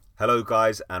Hello,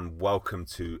 guys, and welcome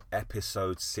to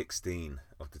episode 16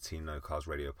 of the Team No Cars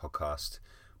Radio podcast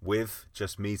with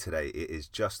just me today. It is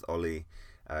just Ollie.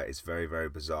 It's very, very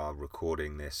bizarre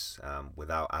recording this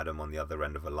without Adam on the other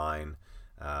end of a line.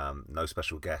 No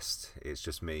special guest. It's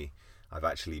just me. I've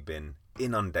actually been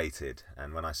inundated,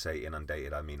 and when I say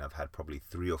inundated, I mean I've had probably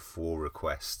 3 or 4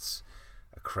 requests,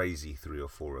 a crazy 3 or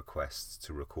 4 requests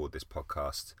to record this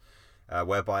podcast.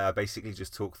 Whereby I basically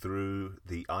just talk through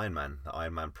the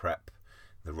Ironman prep,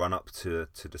 the run-up to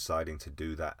deciding to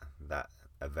do that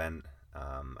event,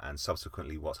 and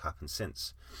subsequently what's happened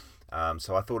since.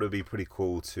 So I thought it would be pretty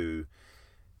cool to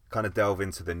kind of delve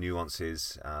into the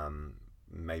nuances.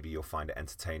 Maybe you'll find it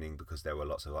entertaining because there were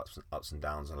lots of ups and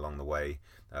downs along the way.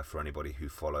 For anybody who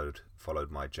followed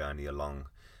my journey along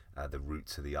the route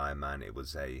to the Ironman, it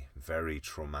was a very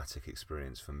traumatic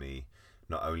experience for me.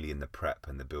 Not only in the prep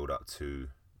and the build up to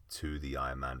the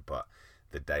Ironman, but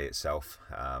the day itself,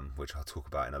 which I'll talk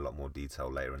about in a lot more detail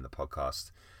later in the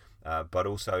podcast. But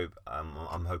also,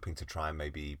 I'm hoping to try and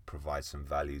maybe provide some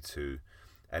value to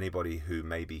anybody who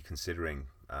may be considering,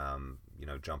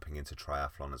 jumping into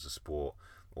triathlon as a sport,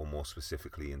 or more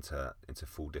specifically into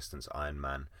full distance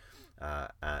Ironman.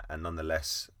 And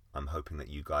nonetheless, I'm hoping that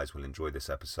you guys will enjoy this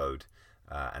episode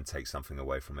and take something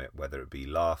away from it, whether it be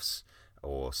laughs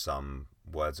or some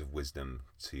words of wisdom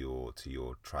to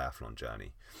your triathlon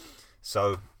journey.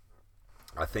 So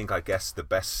I guess the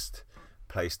best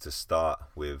place to start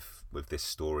with this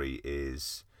story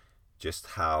is just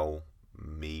how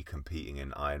me competing in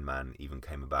Ironman even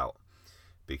came about,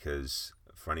 because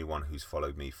for anyone who's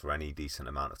followed me for any decent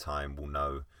amount of time will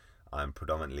know I'm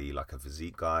predominantly like a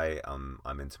physique guy.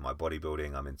 I'm into my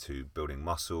bodybuilding, I'm into building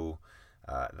muscle.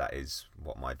 That is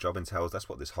what my job entails. That's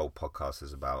what this whole podcast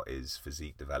is about, is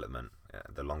physique development.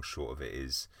 The long short of it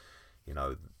is,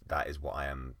 that is what I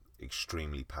am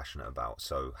extremely passionate about.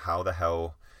 So how the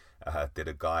hell did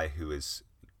a guy who is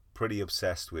pretty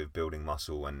obsessed with building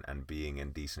muscle and being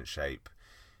in decent shape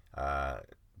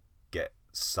get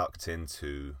sucked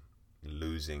into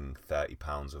losing 30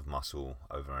 pounds of muscle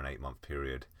over an 8-month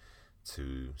period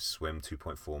to swim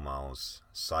 2.4 miles,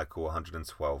 cycle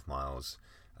 112 miles,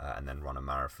 and then run a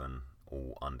marathon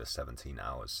all under 17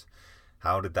 hours.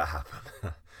 How did that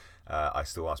happen? I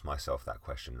still ask myself that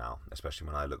question now, especially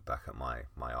when I look back at my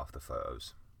after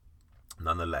photos.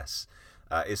 Nonetheless,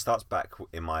 it starts back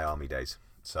in my army days.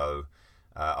 So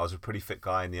I was a pretty fit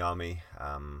guy in the army.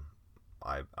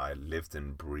 I lived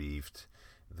and breathed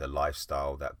the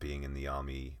lifestyle that being in the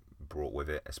army brought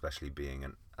with it, especially being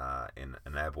in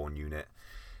an airborne unit.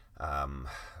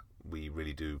 We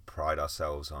really do pride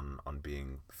ourselves on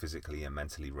being physically and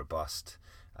mentally robust.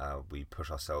 We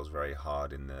push ourselves very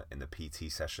hard in the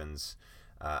PT sessions,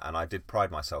 and I did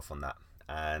pride myself on that.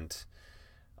 And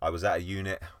I was at a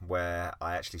unit where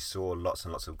I actually saw lots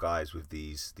and lots of guys with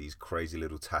these crazy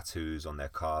little tattoos on their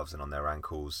calves and on their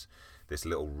ankles. This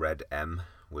little red M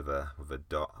with a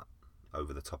dot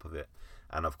over the top of it.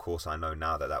 And of course, I know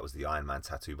now that was the Ironman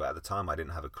tattoo, but at the time I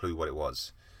didn't have a clue what it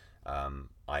was.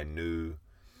 I knew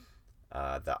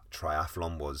that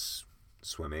triathlon was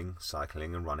swimming,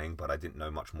 cycling and running, but I didn't know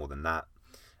much more than that,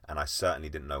 and I certainly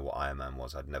didn't know what Ironman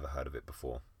was. I'd never heard of it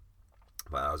before.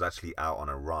 But I was actually out on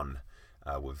a run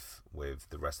with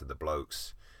the rest of the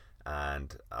blokes,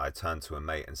 and I turned to a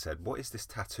mate and said, "What is this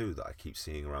tattoo that I keep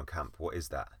seeing around camp? What is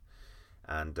that?"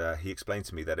 And he explained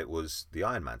to me that it was the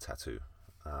Ironman tattoo.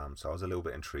 So I was a little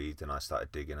bit intrigued, and I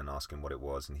started digging and asking what it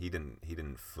was, and he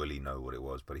didn't fully know what it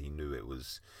was, but he knew it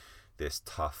was this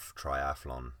tough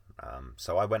triathlon.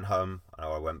 So I went home,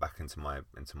 I went back into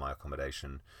my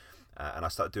accommodation, and I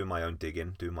started doing my own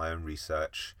digging, doing my own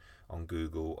research on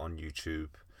Google, on YouTube,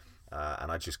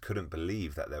 and I just couldn't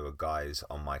believe that there were guys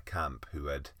on my camp who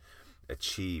had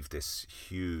achieved this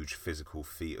huge physical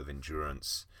feat of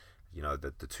endurance.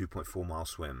 The 2.4 mile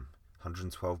swim,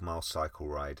 112 mile cycle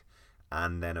ride,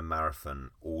 and then a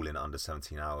marathon, all in under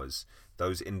 17 hours.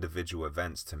 Those individual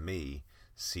events to me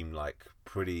seem like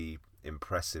pretty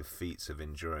impressive feats of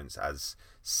endurance as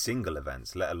single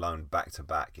events, let alone back to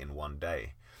back in one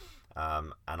day.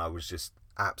 And I was just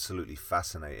absolutely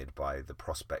fascinated by the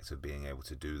prospect of being able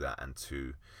to do that and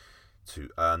to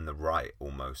earn the right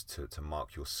almost to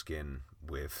mark your skin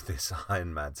with this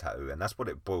Ironman tattoo. And that's what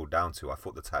it boiled down to. I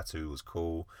thought the tattoo was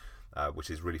cool,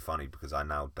 which is really funny because I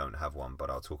now don't have one,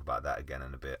 but I'll talk about that again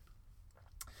in a bit.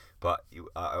 But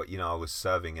I was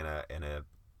serving in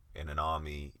an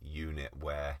army unit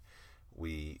where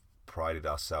we prided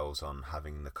ourselves on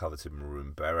having the coveted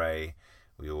maroon beret.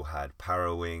 We all had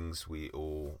para wings. We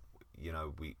all,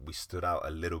 we stood out a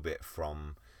little bit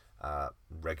from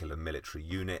regular military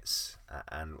units,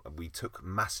 and we took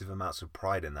massive amounts of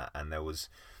pride in that. And there was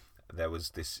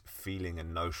this feeling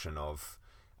and notion of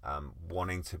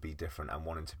wanting to be different and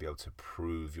wanting to be able to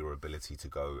prove your ability to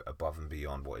go above and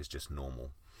beyond what is just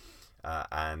normal.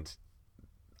 And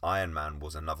Ironman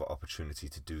was another opportunity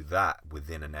to do that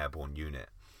within an airborne unit.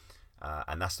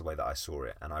 And that's the way that I saw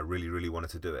it. And I really, really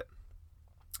wanted to do it.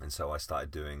 And so I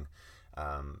started doing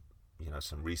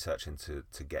some research into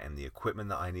getting the equipment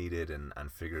that I needed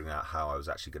and figuring out how I was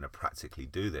actually going to practically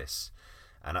do this.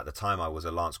 And at the time I was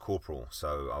a Lance Corporal,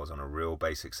 so I was on a real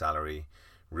basic salary,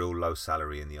 real low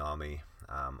salary in the army.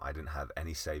 I didn't have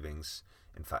any savings.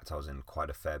 In fact, I was in quite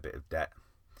a fair bit of debt.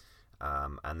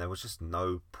 And there was just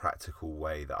no practical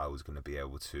way that I was going to be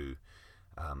able to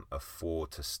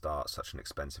afford to start such an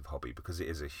expensive hobby, because it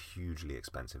is a hugely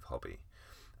expensive hobby.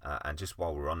 And just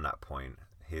while we're on that point,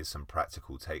 here's some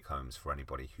practical take-homes for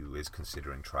anybody who is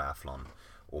considering triathlon,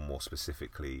 or more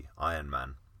specifically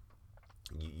Ironman.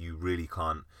 You really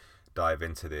can't dive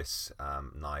into this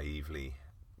naively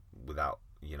without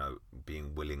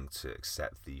being willing to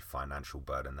accept the financial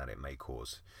burden that it may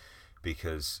cause,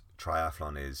 because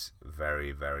triathlon is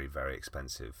very, very, very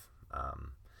expensive.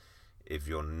 If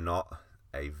you're not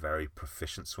a very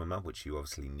proficient swimmer, which you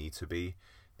obviously need to be,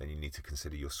 then you need to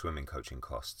consider your swimming coaching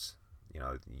costs.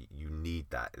 You need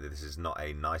that. This is not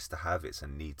a nice to have, it's a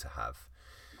need to have.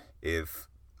 If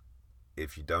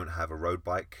you don't have a road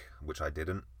bike, which I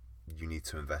didn't, you need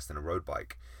to invest in a road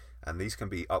bike, and these can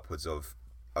be upwards of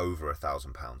over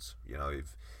 £1,000.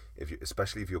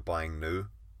 Especially if you're buying new,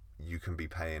 you can be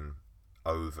paying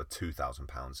over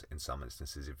 £2,000 in some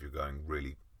instances if you're going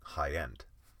really high end.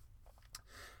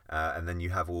 And then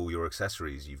you have all your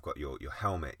accessories. You've got your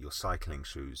helmet, your cycling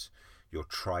shoes, your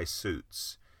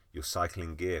tri-suits, your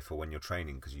cycling gear for when you're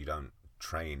training, because you don't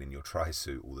train in your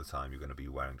tri-suit all the time. You're going to be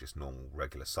wearing just normal,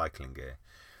 regular cycling gear.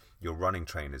 Your running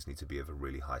trainers need to be of a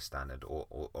really high standard,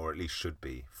 or at least should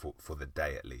be, for the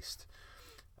day at least.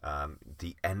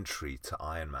 The entry to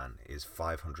Ironman is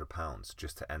 £500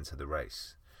 just to enter the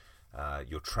race.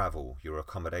 Your travel, your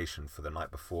accommodation for the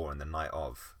night before and the night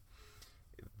of.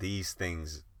 These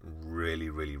things really,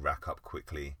 really rack up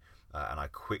quickly, and I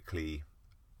quickly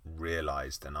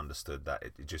realized and understood that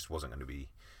it just wasn't going to be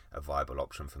a viable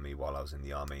option for me while I was in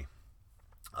the army.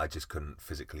 I just couldn't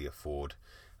physically afford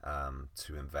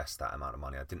to invest that amount of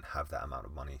money. I didn't have that amount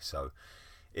of money, so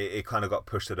it kind of got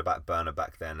pushed to the back burner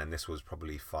back then, and this was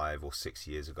probably 5 or 6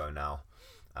 years ago now.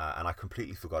 And I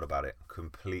completely forgot about it.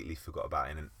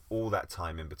 And all that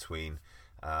time in between,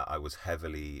 I was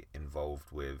heavily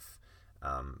involved with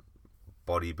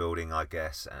bodybuilding, I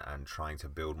guess, and trying to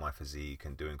build my physique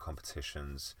and doing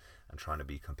competitions and trying to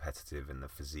be competitive in the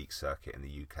physique circuit in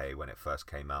the UK when it first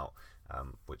came out,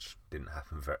 which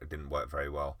didn't work very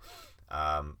well.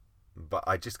 But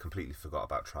I just completely forgot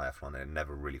about triathlon, and it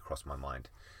never really crossed my mind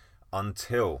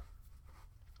until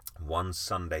one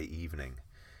Sunday evening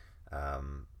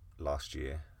last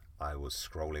year. I was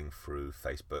scrolling through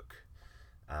Facebook,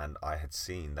 and I had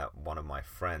seen that one of my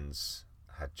friends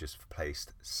had just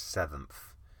placed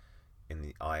 7th in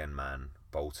the Ironman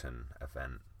Bolton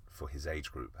event for his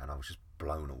age group, and I was just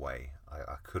blown away.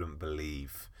 I couldn't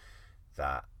believe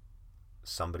that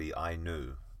somebody I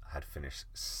knew had finished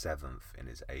 7th in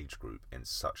his age group in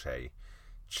such a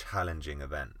challenging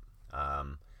event.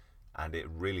 And it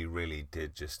really, really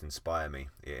did just inspire me.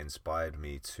 It inspired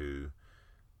me to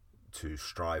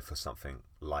strive for something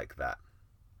like that.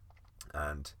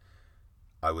 And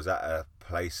I was at a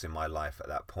place in my life at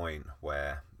that point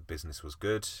where business was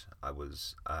good. I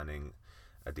was earning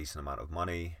a decent amount of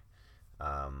money.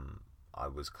 I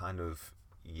was kind of,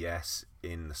 yes,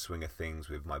 in the swing of things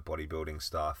with my bodybuilding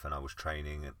stuff, and I was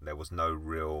training. There was no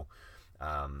real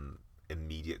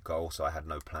immediate goal, so I had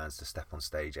no plans to step on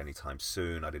stage anytime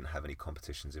soon. I didn't have any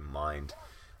competitions in mind.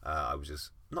 I was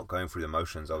just not going through the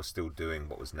motions. I was still doing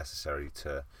what was necessary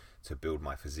to build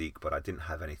my physique, but I didn't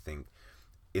have anything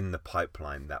in the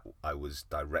pipeline that I was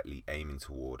directly aiming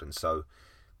toward. And so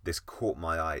this caught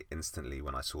my eye instantly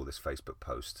when I saw this Facebook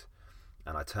post,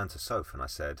 and I turned to Soph and I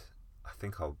said, I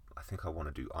think I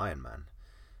want to do Ironman.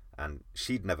 And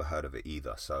she'd never heard of it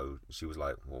either, so she was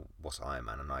like, well, what's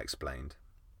Ironman? And I explained,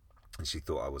 and she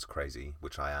thought I was crazy,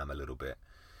 which I am a little bit.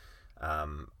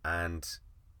 And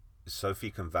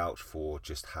Sophie can vouch for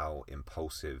just how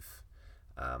impulsive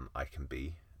I can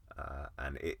be,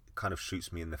 and it kind of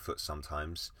shoots me in the foot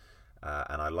sometimes.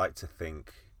 And I like to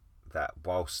think that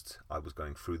whilst I was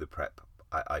going through the prep,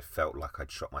 I felt like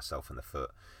I'd shot myself in the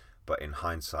foot. But in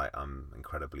hindsight, I'm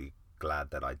incredibly glad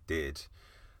that I did.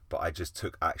 But I just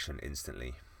took action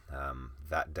instantly.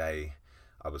 That day,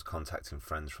 I was contacting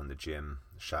friends from the gym.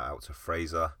 Shout out to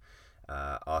Fraser,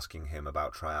 asking him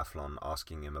about triathlon,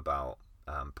 asking him about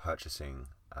purchasing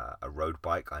a road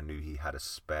bike. I knew he had a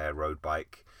spare road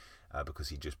bike because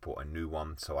he just bought a new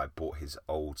one, so I bought his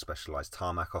old Specialized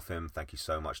tarmac off him. Thank you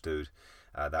so much, dude.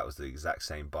 That was the exact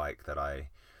same bike that I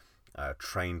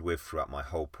trained with throughout my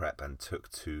whole prep and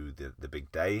took to the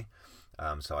big day.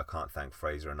 So I can't thank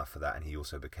Fraser enough for that, and he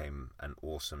also became an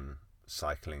awesome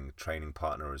cycling training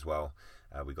partner as well.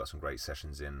 We got some great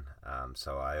sessions in,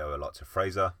 so I owe a lot to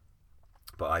Fraser,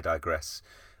 but I digress.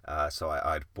 So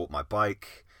I'd bought my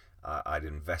bike, I'd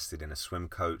invested in a swim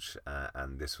coach,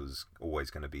 and this was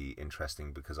always going to be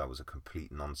interesting because I was a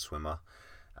complete non-swimmer.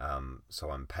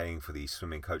 So I'm paying for these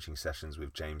swimming coaching sessions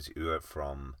with James Ewart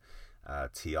from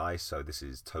TI. So this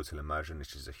is Total Immersion,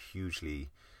 which is a hugely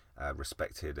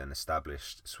respected and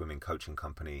established swimming coaching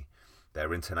company.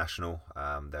 They're international.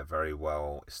 They're very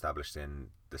well established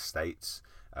in the States,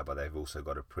 but they've also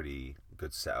got a pretty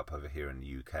good setup over here in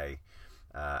the UK.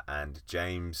 And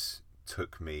James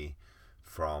took me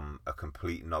from a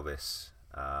complete novice,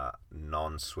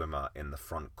 non-swimmer in the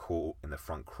front crawl.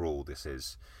 This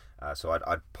is so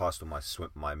I'd passed on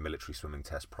my military swimming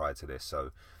test prior to this,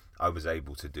 so I was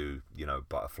able to do,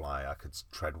 butterfly. I could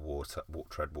tread water.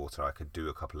 I could do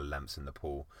a couple of lengths in the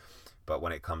pool, but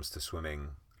when it comes to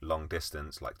swimming long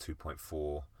distance, like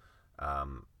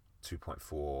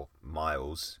 2.4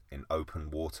 miles in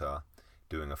open water,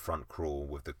 doing a front crawl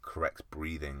with the correct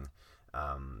breathing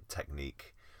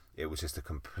technique, it was just a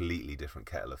completely different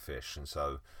kettle of fish. And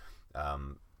so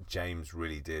James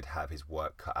really did have his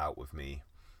work cut out with me,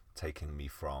 taking me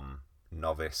from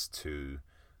novice to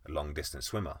a long distance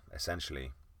swimmer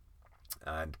essentially.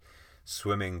 And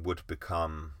swimming would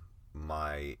become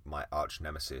my arch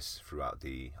nemesis throughout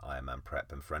the Ironman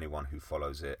prep, and for anyone who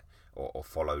follows it or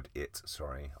followed it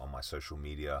on my social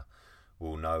media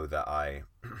will know that I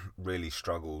really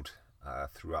struggled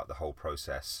throughout the whole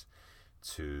process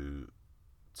to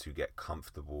get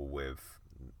comfortable with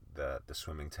the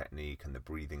swimming technique and the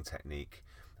breathing technique,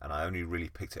 and I only really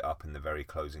picked it up in the very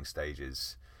closing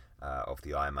stages of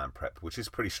the Ironman prep, which is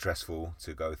pretty stressful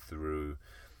to go through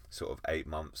sort of 8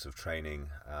 months of training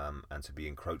and to be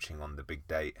encroaching on the big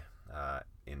date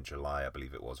in July, I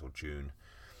believe it was, or June,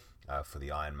 for the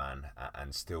Ironman,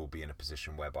 and still be in a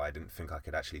position whereby I didn't think I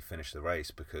could actually finish the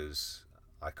race because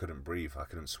I couldn't breathe. I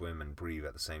couldn't swim and breathe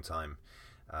at the same time.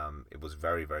 It was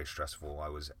very, very stressful. I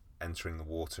was entering the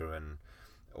water and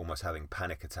almost having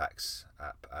panic attacks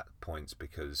at points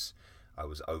because I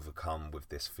was overcome with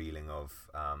this feeling of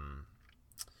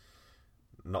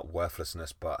not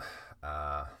worthlessness, but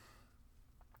a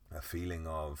feeling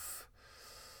of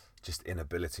just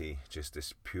inability, just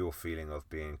this pure feeling of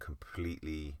being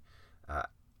completely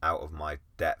out of my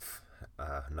depth,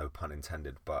 no pun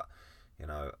intended. But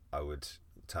I would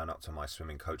turn up to my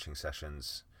swimming coaching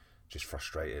sessions just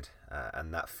frustrated,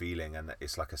 and that feeling, and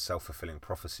it's like a self-fulfilling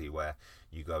prophecy where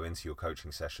you go into your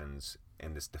coaching sessions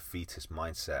in this defeatist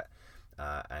mindset,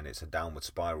 and it's a downward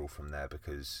spiral from there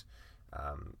because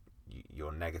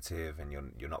you're negative and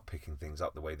you're not picking things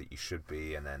up the way that you should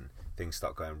be, and then things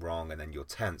start going wrong, and then you're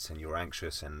tense and you're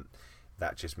anxious, and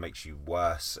that just makes you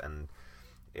worse. And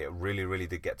it really, really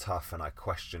did get tough, and I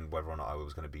questioned whether or not I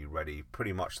was going to be ready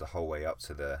pretty much the whole way up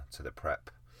to the prep,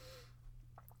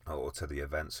 or to the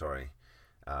event,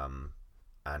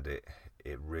 and it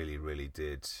really, really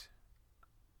did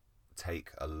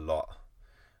take a lot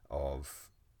of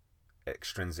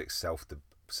extrinsic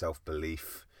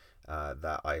self-belief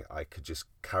that I could just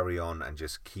carry on and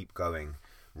just keep going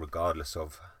regardless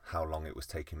of how long it was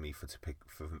taking me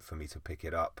for me to pick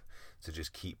it up, to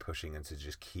just keep pushing and to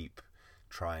just keep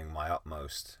trying my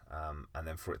utmost, and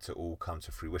then for it to all come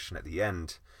to fruition at the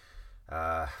end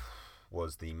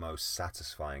was the most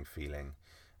satisfying feeling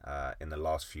in the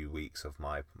last few weeks of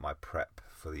my prep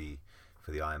for the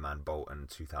Ironman Bolton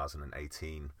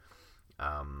 2018.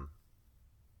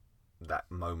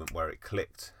 That moment where it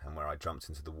clicked and where I jumped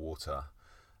into the water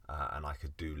and I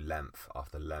could do length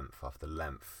after length after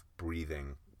length,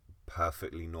 breathing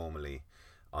perfectly normally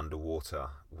underwater,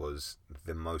 was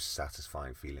the most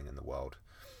satisfying feeling in the world.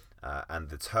 And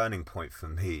the turning point for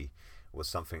me was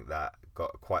something that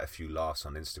got quite a few laughs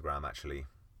on Instagram actually.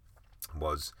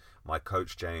 Was my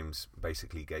coach James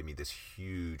basically gave me this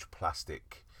huge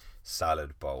plastic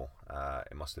salad bowl.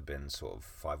 It must have been sort of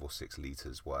 5 or 6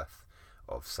 litres worth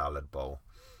of salad bowl,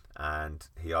 and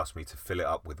he asked me to fill it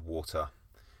up with water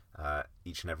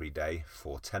each and every day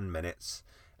for 10 minutes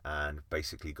and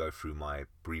basically go through my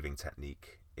breathing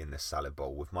technique in this salad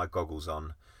bowl with my goggles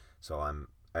on. So I'm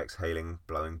exhaling,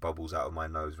 blowing bubbles out of my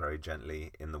nose very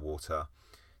gently in the water,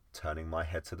 turning my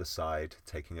head to the side,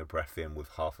 taking a breath in with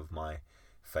half of my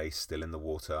face still in the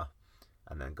water,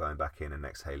 and then going back in and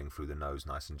exhaling through the nose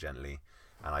nice and gently.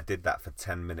 And I did that for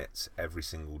 10 minutes every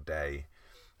single day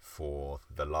for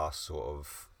the last sort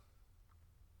of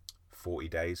 40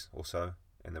 days or so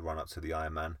in the run up to the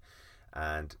Ironman.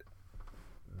 And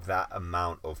that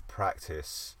amount of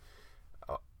practice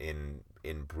in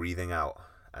breathing out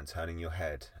and turning your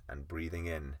head and breathing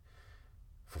in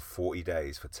for 40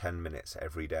 days, for 10 minutes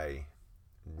every day,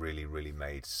 really, really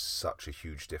made such a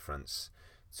huge difference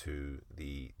to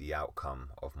the outcome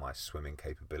of my swimming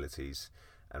capabilities.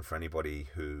 And for anybody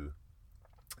who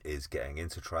is getting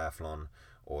into triathlon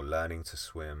or learning to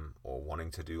swim or wanting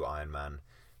to do Ironman,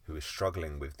 who is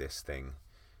struggling with this thing,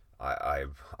 I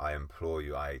implore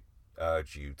you, I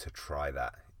urge you to try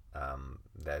that.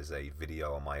 There's a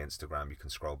video on my Instagram. You can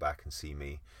scroll back and see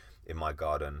me in my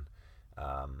garden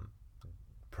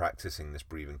practicing this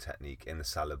breathing technique in the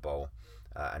salad bowl.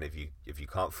 And if you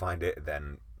can't find it,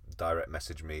 then direct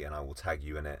message me and I will tag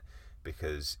you in it,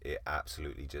 because it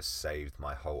absolutely just saved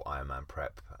my whole Ironman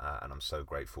prep, and I'm so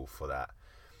grateful for that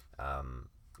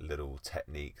little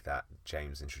technique that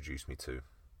James introduced me to.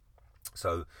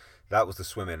 So that was the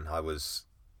swimming. I was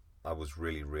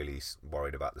really, really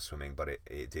worried about the swimming, but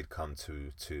it did come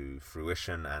to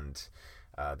fruition, and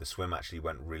the swim actually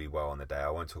went really well on the day. I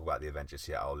won't talk about the event just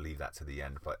yet, I'll leave that to the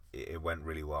end, but it went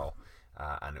really well,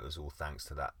 and it was all thanks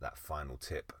to that final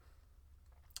tip.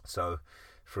 So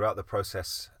throughout the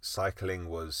process, cycling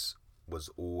was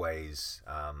always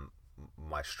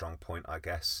my strong point, I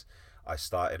guess. I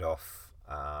started off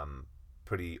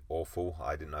pretty awful.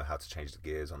 I didn't know how to change the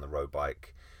gears on the road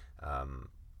bike.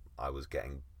 I was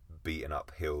getting beaten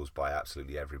up hills by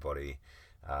absolutely everybody,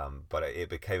 but it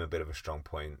became a bit of a strong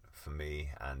point for me,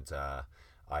 and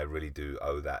I really do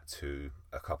owe that to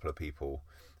a couple of people,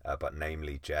 but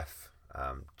namely Jeff.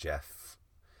 Jeff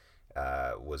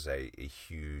was a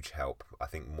huge help, I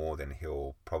think more than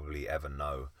he'll probably ever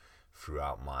know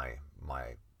throughout my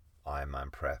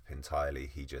Ironman prep entirely.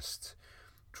 He just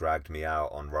dragged me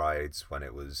out on rides when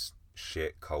it was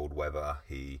shit cold weather.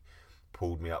 He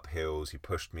pulled me up hills, he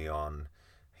pushed me on,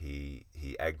 he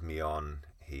egged me on,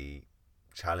 he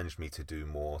challenged me to do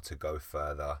more, to go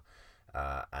further,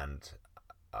 and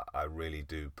I really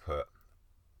do put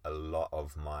a lot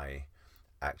of my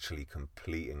actually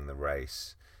completing the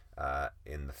race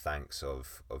in the thanks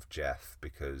of Jeff,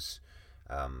 because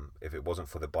if it wasn't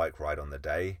for the bike ride on the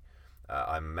day,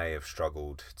 I may have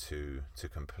struggled to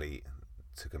complete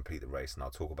the race, and I'll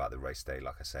talk about the race day,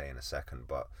 like I say, in a second.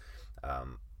 But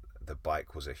the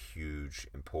bike was a huge,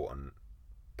 important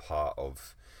part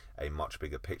of a much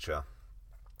bigger picture,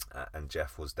 and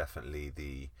Jeff was definitely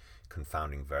the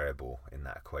confounding variable in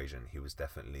that equation. He was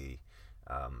definitely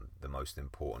the most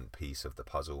important piece of the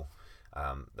puzzle.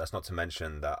 That's not to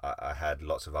mention that I had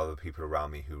lots of other people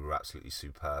around me who were absolutely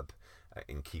superb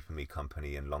in keeping me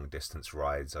company in long distance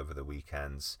rides over the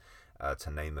weekends.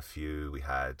 To name a few, we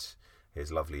had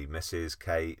his lovely Mrs.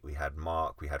 Kate, we had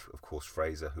Mark, we had of course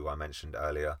Fraser, who I mentioned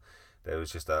earlier. There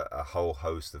was just a whole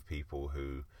host of people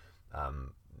who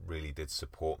really did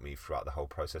support me throughout the whole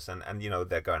process, and you know,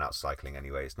 they're going out cycling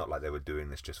anyway. It's not like they were doing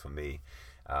this just for me,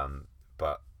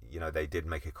 but you know, they did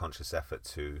make a conscious effort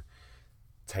to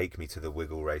take me to the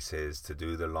wiggle races, to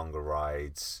do the longer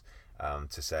rides,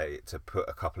 to put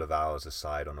a couple of hours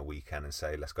aside on a weekend and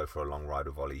say, let's go for a long ride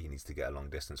with Ollie. He needs to get a long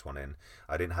distance one in.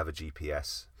 I didn't have a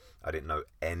GPS. I didn't know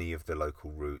any of the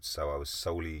local routes, so I was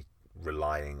solely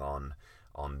relying on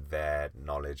their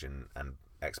knowledge and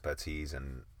expertise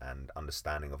and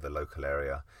understanding of the local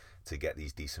area to get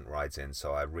these decent rides in.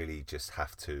 So I really just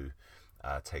have to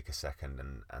take a second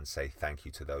and say thank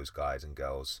you to those guys and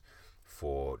girls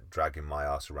for dragging my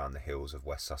ass around the hills of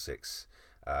West Sussex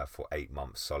for 8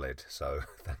 months solid. So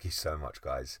thank you so much,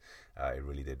 guys. It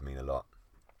really did mean a lot.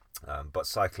 But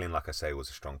cycling, like I say, was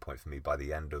a strong point for me. By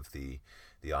the end of the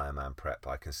Ironman prep,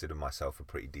 I consider myself a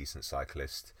pretty decent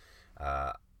cyclist.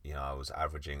 You know, I was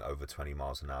averaging over 20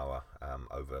 miles an hour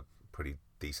over pretty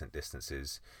decent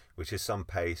distances, which is some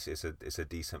pace. It's a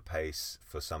decent pace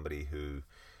for somebody who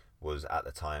was at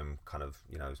the time kind of,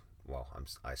 you know, well,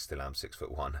 I still am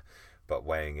 6'1", but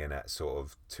weighing in at sort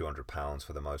of 200 pounds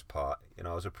for the most part. You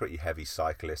know, I was a pretty heavy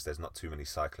cyclist. There's not too many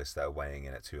cyclists that are weighing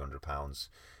in at 200 pounds.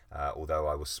 Although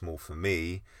I was small for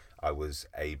me, I was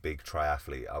a big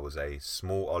triathlete. I was a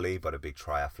small Ollie, but a big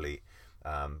triathlete.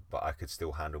 But I could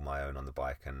still handle my own on the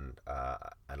bike, and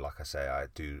like I say, I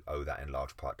do owe that in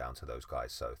large part down to those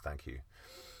guys. So thank you.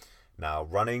 Now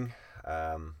running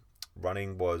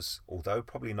was, although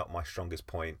probably not my strongest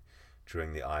point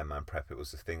during the Ironman prep, it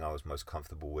was the thing I was most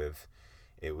comfortable with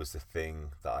It was the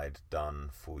thing that I'd done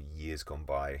for years gone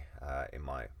by in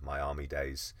my army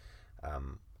days.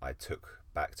 I took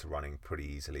back to running pretty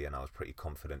easily, and I was pretty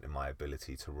confident in my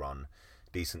ability to run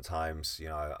decent times. You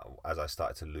know, as I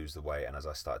started to lose the weight and as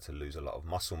I started to lose a lot of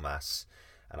muscle mass,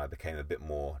 and I became a bit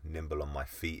more nimble on my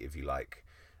feet, if you like,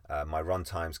 my run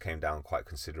times came down quite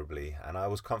considerably, and I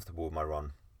was comfortable with my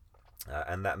run.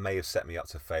 And that may have set me up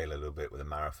to fail a little bit with a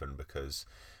marathon, because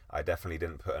I definitely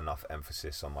didn't put enough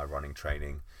emphasis on my running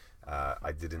training.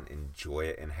 I didn't enjoy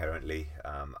it inherently.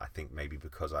 I think maybe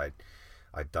because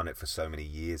I'd done it for so many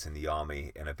years in the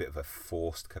army in a bit of a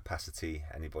forced capacity.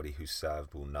 Anybody who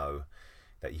served will know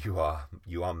that you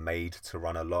are made to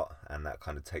run a lot, and that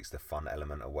kind of takes the fun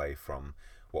element away from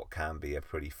what can be a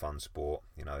pretty fun sport.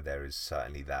 You know, there is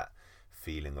certainly that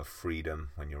feeling of freedom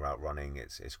when you're out running.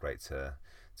 It's great to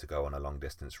go on a long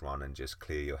distance run and just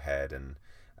clear your head and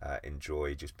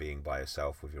enjoy just being by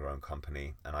yourself with your own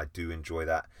company, and I do enjoy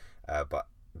that, but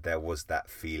there was that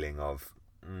feeling of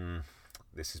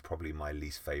this is probably my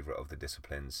least favourite of the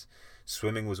disciplines.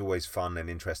 Swimming was always fun and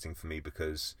interesting for me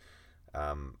because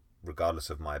regardless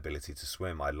of my ability to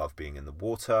swim, I love being in the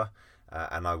water,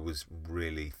 and I was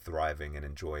really thriving and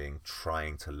enjoying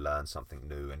trying to learn something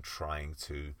new and trying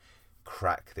to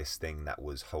crack this thing that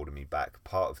was holding me back.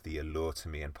 Part of the allure to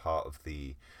me and part of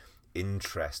the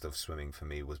interest of swimming for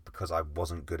me was because I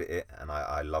wasn't good at it, and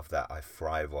I love that. I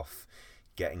thrive off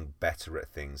getting better at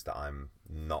things that I'm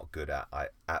not good at. I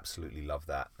absolutely love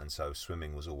that, and so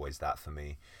swimming was always that for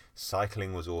me.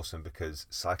 Cycling was awesome because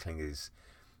cycling is,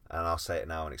 and I'll say it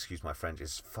now and excuse my French,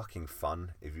 is fucking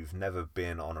fun. If you've never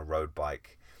been on a road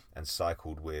bike and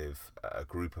cycled with a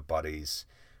group of buddies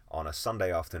on a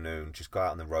Sunday afternoon, just go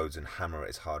out on the roads and hammer it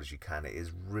as hard as you can. It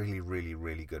is really, really,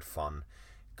 really good fun.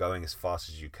 Going as fast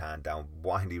as you can down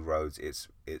windy roads, it's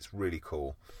really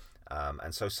cool.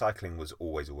 And so cycling was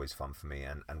always fun for me,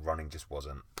 and running just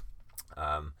wasn't.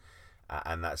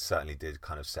 And that certainly did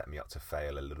kind of set me up to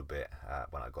fail a little bit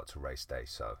when I got to race day.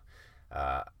 So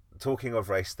talking of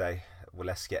race day, well,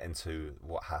 let's get into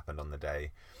what happened on the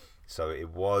day. So it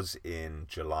was in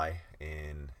July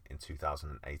in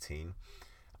 2018.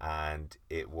 And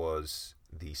it was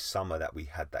the summer that we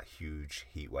had that huge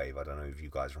heat wave. I don't know if you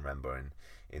guys remember,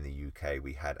 in the UK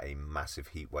we had a massive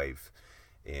heat wave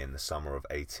in the summer of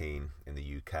 18 in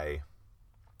the UK,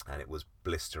 and it was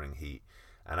blistering heat.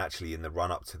 And actually in the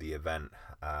run up to the event,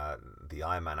 the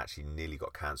Ironman actually nearly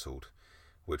got cancelled,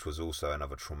 which was also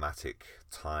another traumatic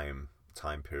time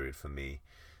period for me,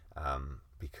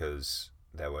 because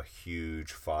there were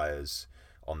huge fires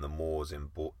on the moors in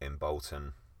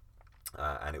Bolton.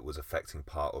 And it was affecting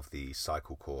part of the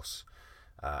cycle course,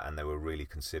 and they were really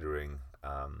considering,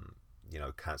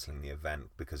 cancelling the event,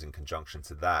 because in conjunction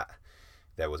to that,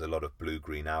 there was a lot of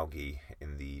blue-green algae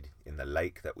in the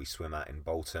lake that we swim at in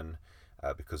Bolton,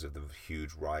 because of the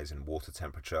huge rise in water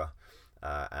temperature,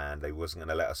 and they wasn't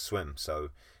going to let us swim. So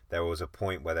there was a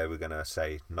point where they were going to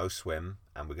say no swim,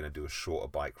 and we're going to do a shorter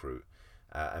bike route.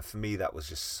 And for me, that was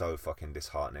just so fucking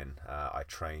disheartening. I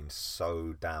trained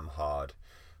so damn hard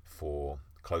for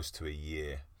close to a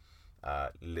year,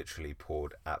 literally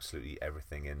poured absolutely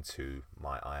everything into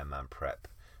my Ironman prep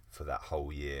for that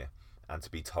whole year, and to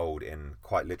be told in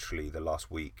quite literally the last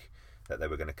week that they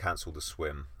were going to cancel the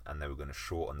swim and they were going to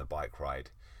shorten the bike ride,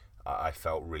 I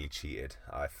felt really cheated.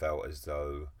 I felt as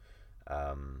though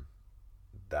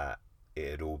that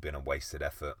it had all been a wasted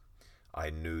effort. I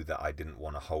knew that I didn't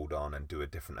want to hold on and do a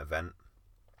different event,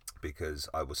 because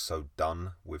I was so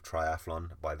done with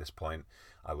triathlon by this point.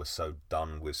 I was so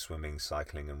done with swimming,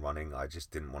 cycling and running. I just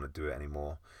didn't want to do it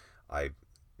anymore. I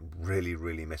really,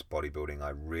 really missed bodybuilding. I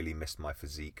really missed my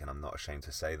physique, and I'm not ashamed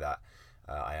to say that.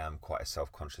 I am quite a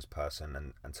self-conscious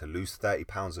person, and to lose 30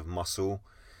 pounds of muscle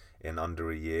in under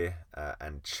a year,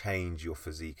 and change your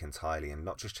physique entirely, and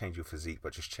not just change your physique,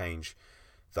 but just change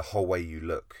the whole way you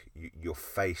look. Your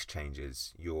face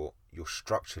changes, your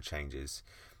structure changes.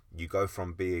 You go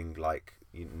from being like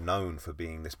known for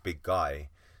being this big guy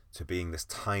to being this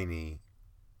tiny,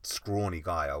 scrawny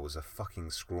guy. I was a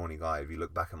fucking scrawny guy. If you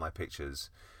look back at my pictures,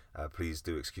 please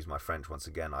do excuse my French once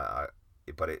again.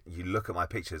 You look at my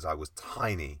pictures, I was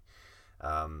tiny,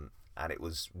 and it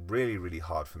was really, really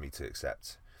hard for me to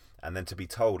accept. And then to be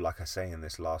told, like I say, in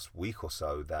this last week or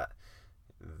so, that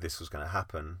this was going to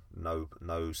happen,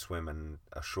 no swim and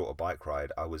a shorter bike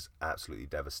ride, I was absolutely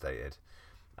devastated.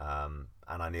 And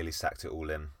I nearly sacked it all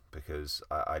in, because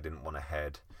I didn't want to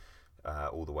head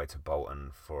all the way to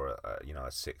Bolton for a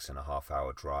 6.5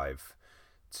 hour drive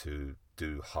to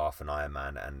do half an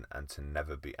Ironman,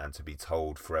 and to be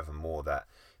told forevermore that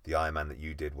the Ironman that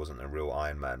you did wasn't a real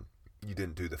Ironman. You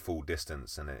didn't do the full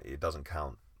distance, and it doesn't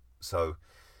count. So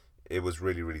it was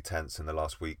really, really tense in the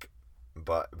last week.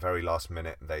 But very last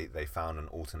minute, they found an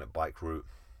alternate bike route.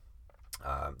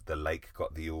 The lake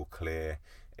got the all clear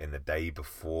in the day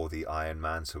before the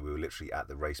Ironman, so we were literally at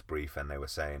the race brief, and they were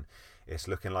saying it's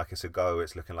looking like it's a go,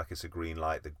 it's looking like it's a green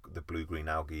light. The blue-green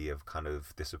algae have kind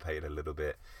of dissipated a little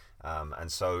bit,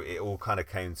 and so it all kind of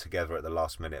came together at the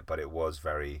last minute, but it was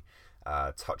very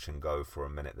touch and go for a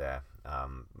minute there,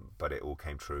 but it all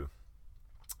came true.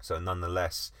 So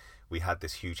nonetheless, we had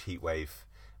this huge heat wave,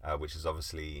 which is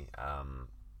obviously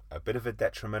a bit of a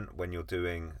detriment when you're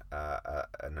doing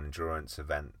an endurance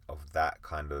event of that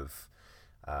kind of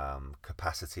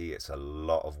capacity. It's a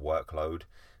lot of workload,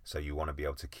 so you want to be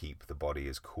able to keep the body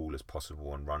as cool as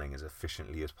possible and running as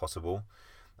efficiently as possible.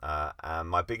 And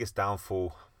my biggest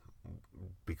downfall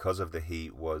because of the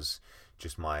heat was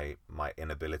just my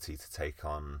inability to take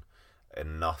on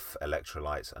enough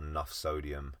electrolytes, enough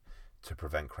sodium to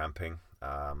prevent cramping.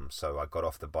 So I got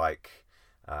off the bike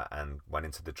and went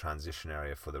into the transition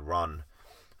area for the run,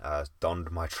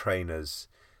 donned my trainers,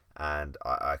 and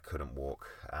I couldn't walk.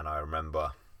 And I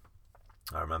remember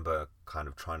kind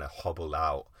of trying to hobble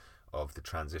out of the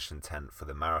transition tent for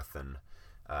the marathon,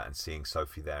 and seeing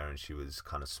Sophie there, and she was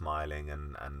kind of smiling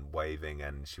and waving,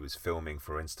 and she was filming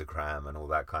for Instagram and all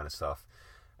that kind of stuff.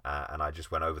 And I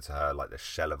just went over to her like the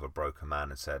shell of a broken man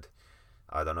and said,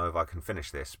 I don't know if I can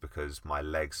finish this because my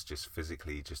legs just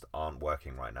physically just aren't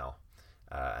working right now.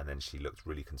 And then she looked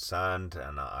really concerned,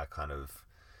 and I kind of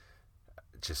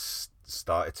just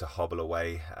started to hobble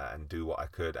away and do what I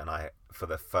could. And for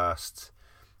the first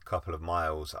couple of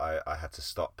miles, I had to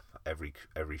stop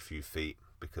every few feet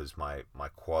because my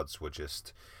quads were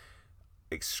just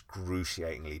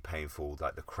excruciatingly painful.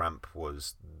 Like the cramp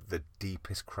was the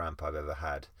deepest cramp I've ever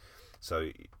had. So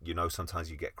sometimes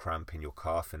you get cramp in your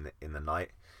calf in the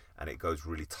night, and it goes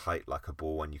really tight like a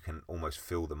ball, and you can almost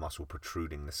feel the muscle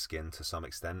protruding the skin to some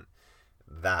extent.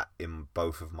 That in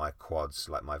both of my quads,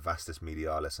 like my vastus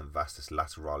medialis and vastus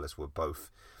lateralis, were both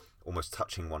almost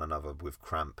touching one another with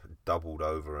cramp, doubled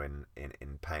over in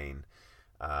pain.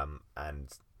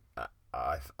 And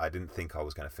I didn't think I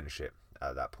was going to finish it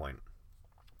at that point.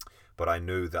 But I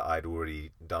knew that I'd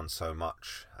already done so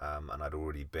much, and I'd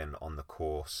already been on the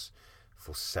course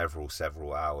for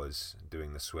several hours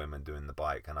doing the swim and doing the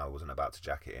bike, and I wasn't about to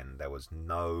jack it in. There was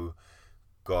no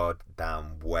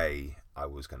goddamn way I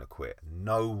was going to quit.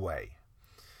 No way.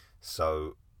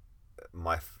 So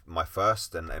my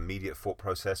first and immediate thought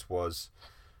process was,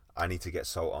 I need to get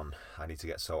salt on. I need to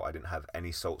get salt. I didn't have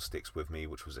any salt sticks with me,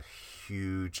 which was a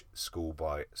huge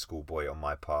schoolboy on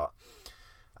my part.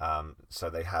 So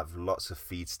they have lots of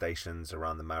feed stations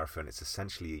around the marathon. It's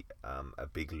essentially a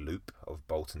big loop of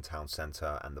Bolton Town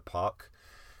Centre and the park,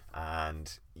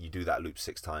 and you do that loop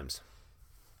 6 times.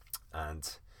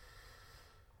 And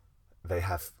they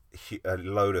have a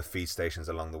load of feed stations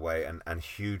along the way, and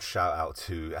huge shout out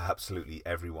to absolutely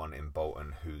everyone in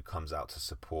Bolton who comes out to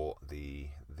support the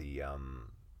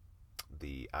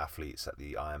athletes at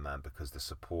the Ironman, because the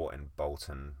support in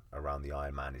Bolton around the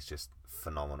Ironman is just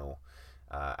phenomenal.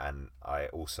 And I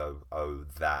also owe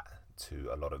that to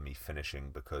a lot of me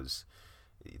finishing, because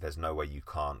there's no way you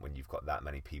can't when you've got that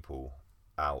many people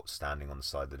out standing on the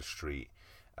side of the street,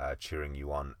 cheering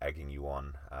you on, egging you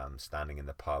on, standing in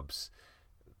the pubs,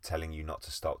 telling you not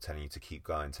to stop, telling you to keep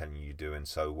going, telling you you're doing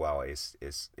so well. It's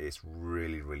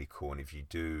really, really cool. And if you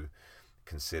do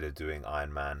consider doing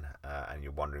Ironman and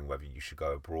you're wondering whether you should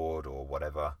go abroad or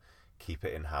whatever, keep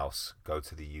it in-house, go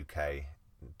to the UK,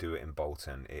 do it in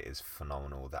Bolton. It is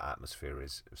phenomenal. The atmosphere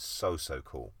is so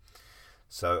cool.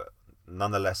 So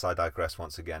nonetheless, I digress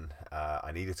once again.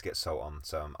 I needed to get salt on,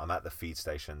 so I'm at the feed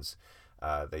stations.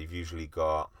 They've usually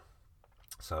got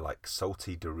like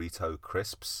salty Dorito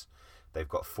crisps, they've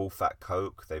got full fat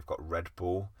Coke, they've got Red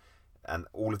Bull, and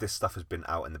all of this stuff has been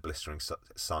out in the blistering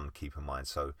sun, keep in mind.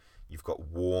 So you've got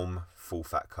warm full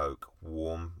fat Coke,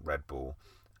 warm Red Bull,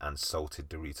 and salted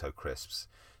Dorito crisps.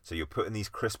 So you're putting these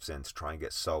crisps in to try and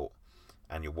get salt,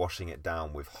 and you're washing it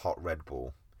down with hot Red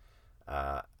Bull,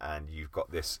 and you've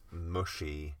got this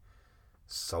mushy,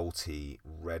 salty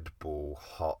Red Bull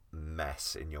hot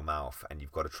mess in your mouth, and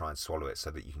you've got to try and swallow it so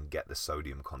that you can get the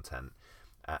sodium content.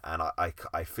 And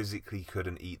I physically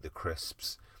couldn't eat the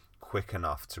crisps quick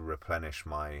enough to replenish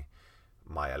my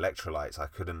electrolytes. I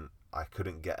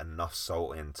couldn't get enough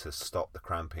salt in to stop the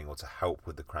cramping, or to help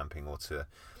with the cramping, or to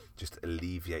just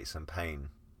alleviate some pain.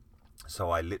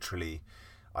 So I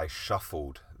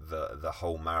shuffled the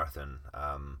whole marathon.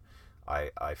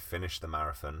 I finished the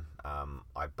marathon.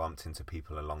 I bumped into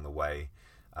people along the way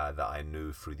that I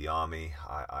knew through the army.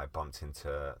 I bumped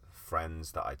into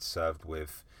friends that I'd served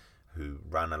with who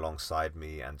ran alongside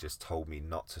me and just told me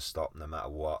not to stop no matter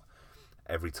what.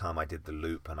 Every time I did the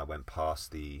loop and I went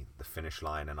past the finish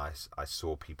line and I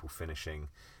saw people finishing,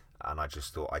 and I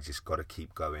just thought, I just got to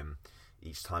keep going.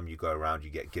 Each time you go around,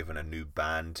 you get given a new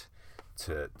band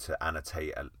to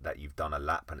annotate that you've done a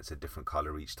lap, and it's a different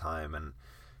color each time. And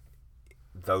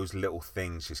those little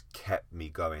things just kept me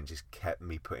going, just kept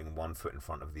me putting one foot in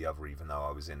front of the other, even though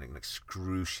I was in an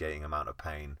excruciating amount of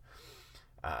pain.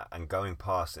 And going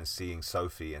past and seeing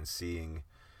Sophie and seeing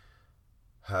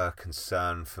her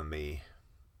concern for me,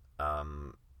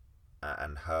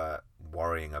 and her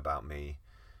worrying about me,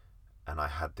 and I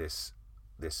had this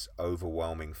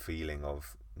overwhelming feeling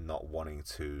of not wanting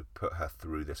to put her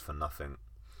through this for nothing,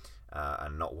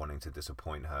 and not wanting to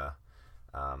disappoint her.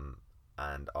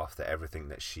 And after everything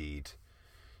that she'd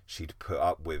put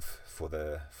up with for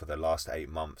the last 8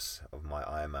 months of my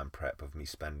Ironman prep, of me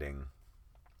spending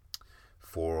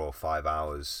 4 or 5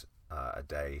 hours a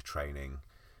day training,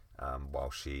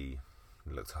 while she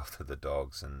looked after the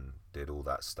dogs and did all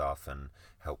that stuff and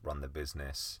helped run the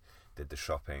business, did the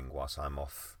shopping whilst I'm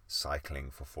off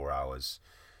cycling for 4 hours.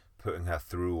 Putting her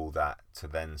through all that to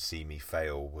then see me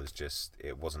fail was just,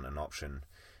 it wasn't an option.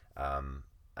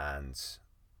 And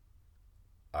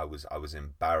I was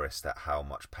embarrassed at how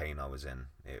much pain I was in.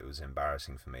 It was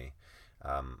embarrassing for me.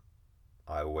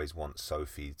 I always want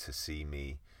Sophie to see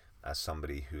me as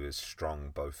somebody who is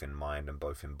strong both in mind and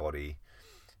both in body.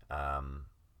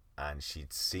 And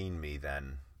she'd seen me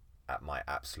then at my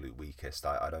absolute weakest.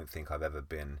 I don't think I've ever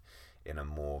been in a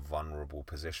more vulnerable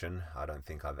position. I don't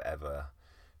think I've ever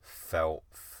felt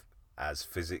as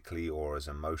physically or as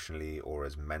emotionally or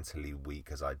as mentally weak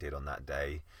as I did on that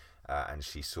day. And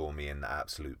she saw me in the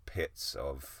absolute pits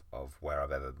of where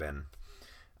I've ever been.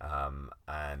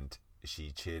 And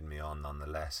she cheered me on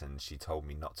nonetheless, and she told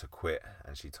me not to quit,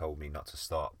 and she told me not to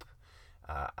stop.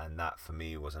 And that for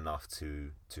me was enough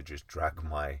to just drag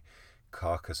my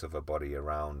carcass of a body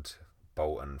around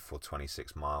Bolton for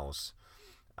 26 miles.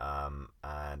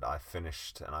 And I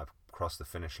finished, and I crossed the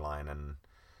finish line, and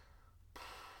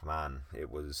man, it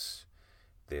was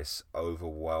this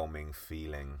overwhelming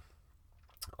feeling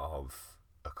of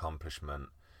accomplishment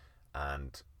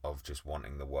and of just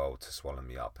wanting the world to swallow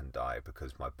me up and die,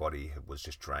 because my body was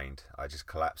just drained. I just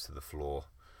collapsed to the floor.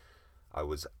 I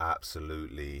was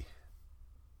absolutely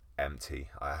empty.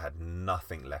 I had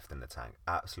nothing left in the tank,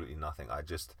 absolutely nothing. I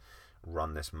just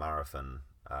run this marathon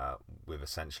with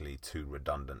essentially 2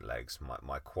 redundant legs.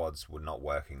 My quads were not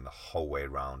working the whole way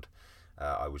around.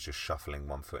 I was just shuffling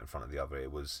one foot in front of the other.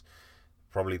 It was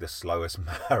probably the slowest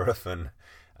marathon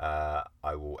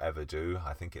I will ever do.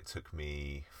 I think it took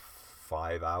me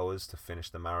 5 hours to finish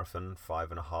the marathon,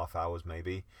 5.5 hours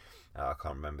maybe. I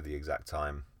can't remember the exact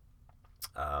time.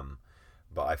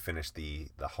 But I finished the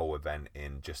whole event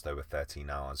in just over 13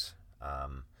 hours.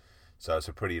 So it's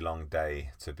a pretty long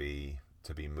day to be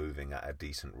moving at a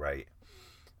decent rate.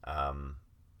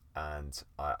 And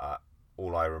I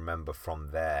all I remember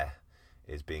from there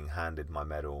is being handed my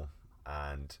medal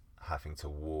and having to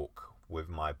walk with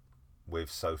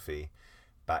Sophie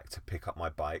back to pick up my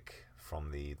bike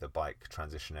from the bike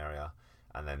transition area,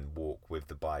 and then walk with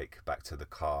the bike back to the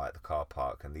car at the car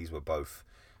park. And these were both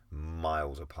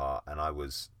miles apart, and I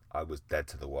was dead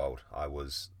to the world. I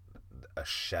was a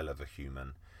shell of a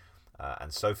human.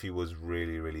 And Sophie was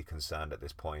really, really concerned at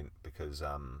this point, because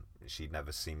she'd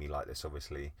never seen me like this,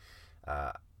 obviously.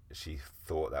 She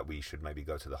thought that we should maybe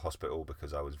go to the hospital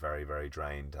because I was very, very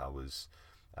drained. I was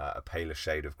a paler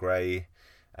shade of grey.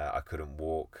 I couldn't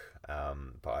walk,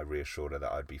 but I reassured her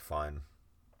that I'd be fine.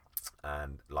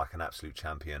 And like an absolute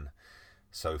champion,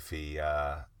 Sophie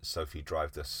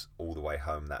drove us all the way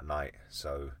home that night.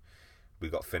 So we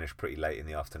got finished pretty late in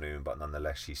the afternoon, but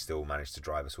nonetheless she still managed to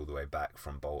drive us all the way back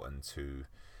from Bolton to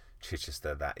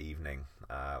Chichester that evening,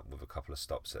 with a couple of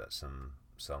stops at some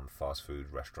fast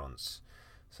food restaurants,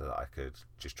 so that I could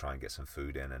just try and get some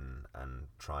food in and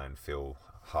try and feel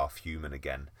half human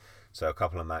again. So a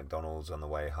couple of McDonald's on the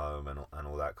way home and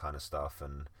all that kind of stuff.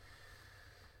 And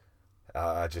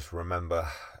I just remember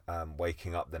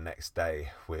waking up the next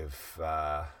day with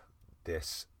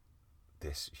this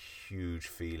huge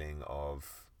feeling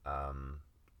of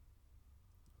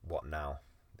what now?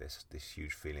 This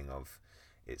huge feeling of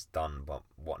it's done, but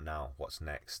what now? What's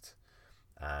next?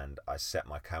 And I set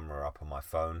my camera up on my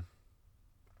phone.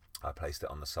 I placed it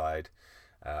on the side.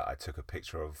 I took a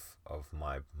picture of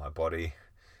my body,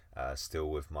 still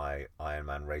with my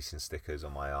Ironman racing stickers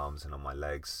on my arms and on my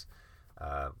legs,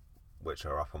 which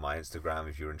are up on my Instagram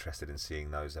if you're interested in seeing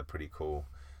those. They're pretty cool.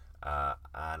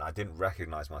 And I didn't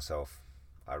recognize myself.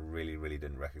 I really, really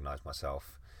didn't recognize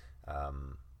myself.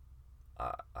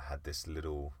 I had this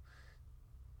little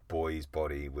boy's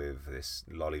body with this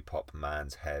lollipop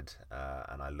man's head,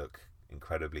 and I look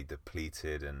incredibly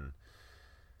depleted and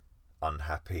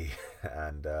unhappy.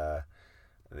 And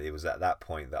it was at that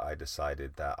point that I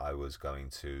decided that I was going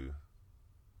to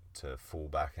fall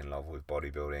back in love with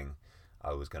bodybuilding.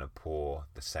 I was going to pour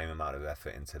the same amount of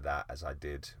effort into that as I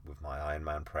did with my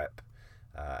Ironman prep,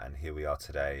 and here we are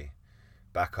today,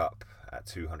 back up at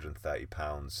 230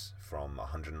 pounds from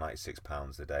 196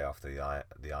 pounds the day after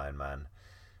the Ironman.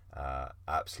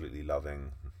 Absolutely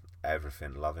loving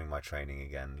everything, loving my training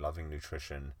again, loving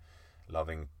nutrition,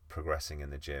 loving progressing in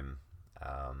the gym,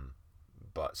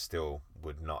 but still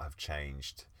would not have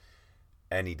changed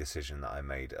any decision that I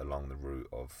made along the route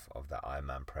of that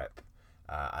Ironman prep.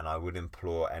 And I would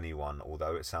implore anyone,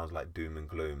 although it sounds like doom and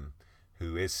gloom,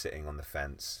 who is sitting on the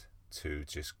fence to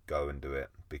just go and do it,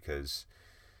 because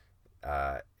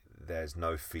there's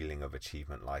no feeling of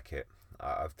achievement like it.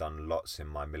 I've done lots in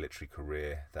my military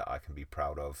career that I can be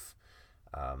proud of,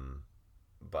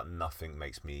 but nothing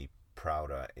makes me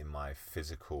prouder in my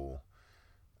physical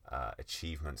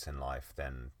achievements in life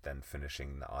than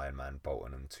finishing the Ironman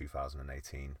Bolton in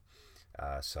 2018.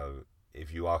 So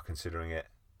if you are considering it,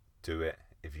 do it.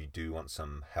 If you do want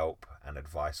some help and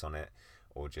advice on it,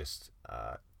 or just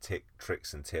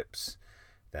tricks and tips,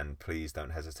 then please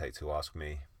don't hesitate to ask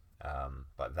me.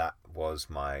 But that was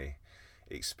my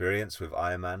experience with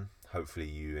Ironman. Hopefully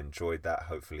you enjoyed that.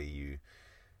 Hopefully you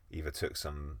either took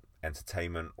some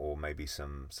entertainment or maybe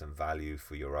some value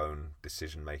for your own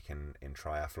decision making in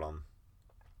triathlon.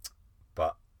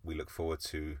 But we look forward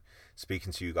to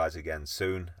speaking to you guys again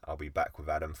soon. I'll be back with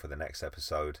Adam for the next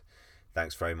episode.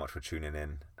 Thanks very much for tuning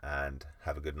in, and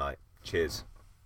have a good night. Cheers.